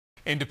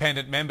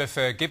Independent member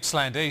for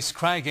Gippsland East,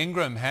 Craig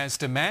Ingram, has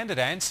demanded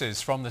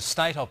answers from the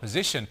state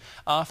opposition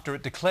after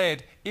it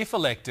declared, if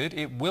elected,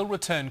 it will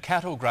return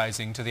cattle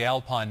grazing to the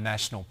Alpine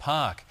National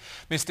Park.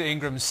 Mr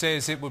Ingram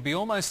says it would be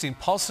almost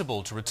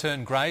impossible to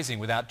return grazing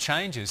without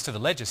changes to the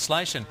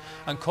legislation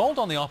and called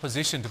on the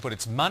opposition to put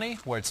its money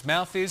where its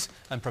mouth is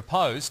and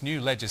propose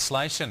new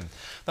legislation.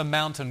 The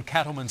Mountain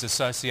Cattlemen's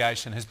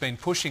Association has been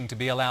pushing to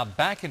be allowed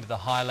back into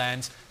the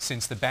highlands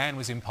since the ban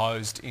was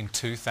imposed in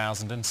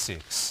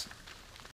 2006.